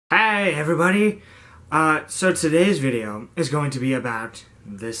Hi everybody! So today's video is going to be about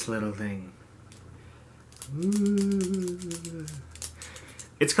this little thing. Ooh.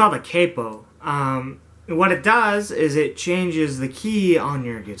 It's called a capo. What it does is it changes the key on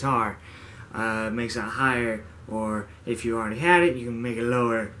your guitar. Makes it higher, or if you already had it, you can make it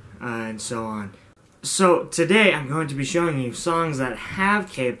lower, and so on. So today I'm going to be showing you songs that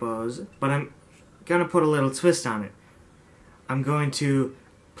have capos, but I'm gonna put a little twist on it. I'm going to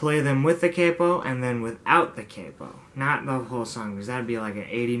play them with the capo and then without the capo. Not the whole song, because that'd be like an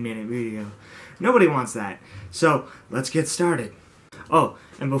 80-minute video. Nobody wants that. So, let's get started. Oh,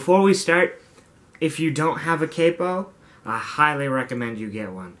 and before we start, if you don't have a capo, I highly recommend you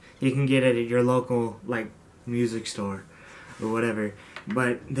get one. You can get it at your local, like, music store or whatever,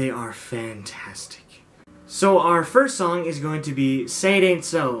 but they are fantastic. So our first song is going to be Say It Ain't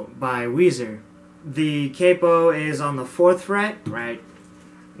So by Weezer. The capo is on the 4th fret, right?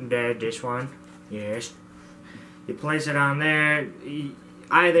 This one, yes. You place it on there.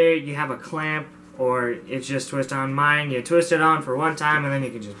 Either you have a clamp or it's just twist on. Mine, you twist it on for one time and then you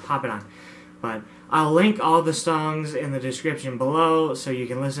can just pop it on. But I'll link all the songs in the description below so you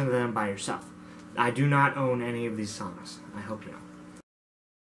can listen to them by yourself. I do not own any of these songs. I hope you know.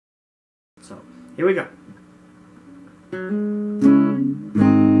 So, here we go.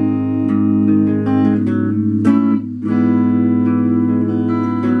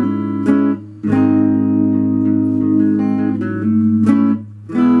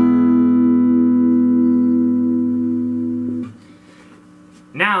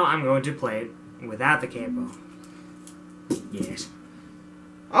 Now I'm going to play it without the capo. Yes.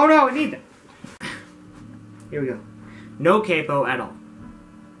 Oh no, I need that. Here we go. No capo at all.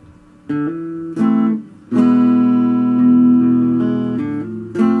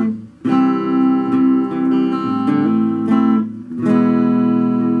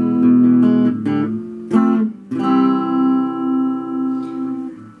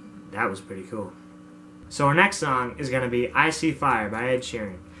 That was pretty cool. So our next song is going to be I See Fire by Ed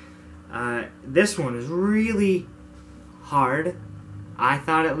Sheeran. This one is really hard, I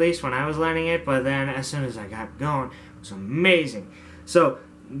thought, at least when I was learning it, but then as soon as I got going, it was amazing. So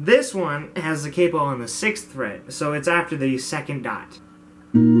this one has the capo on the 6th fret, so it's after the 2nd dot.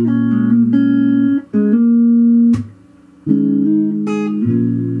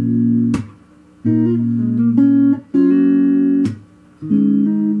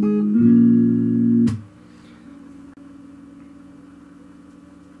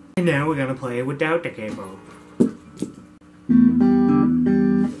 And now we're gonna play it without the capo.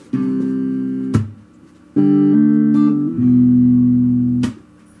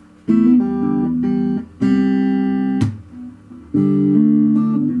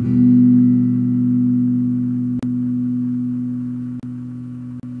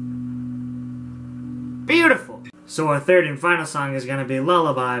 Beautiful! So our third and final song is gonna be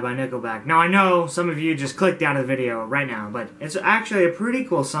Lullaby by Nickelback. Now I know some of you just clicked out of the video right now, but it's actually a pretty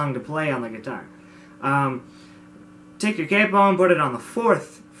cool song to play on the guitar. Take your capo and put it on the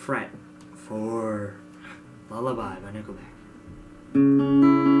 4th fret for Lullaby by Nickelback.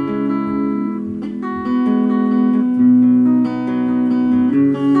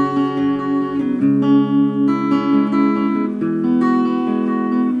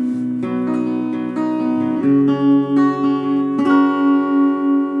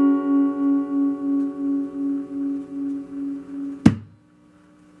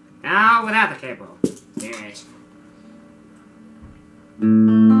 Now without the capo. Yes.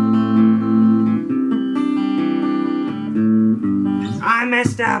 I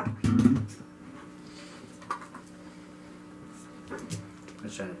messed up.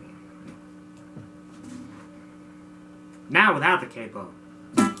 Let's try it again. Now without the capo.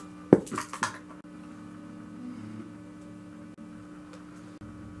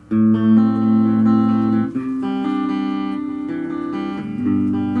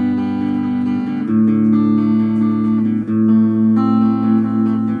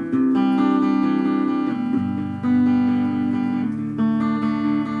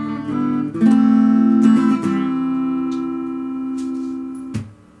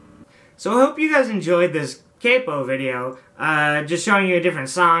 So I hope you guys enjoyed this capo video, just showing you different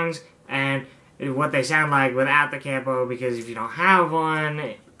songs and what they sound like without the capo, because if you don't have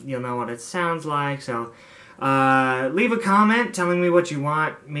one, you'll know what it sounds like. So leave a comment telling me what you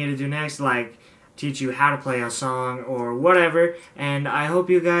want me to do next, like teach you how to play a song or whatever, and I hope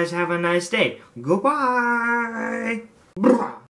you guys have a nice day. Goodbye!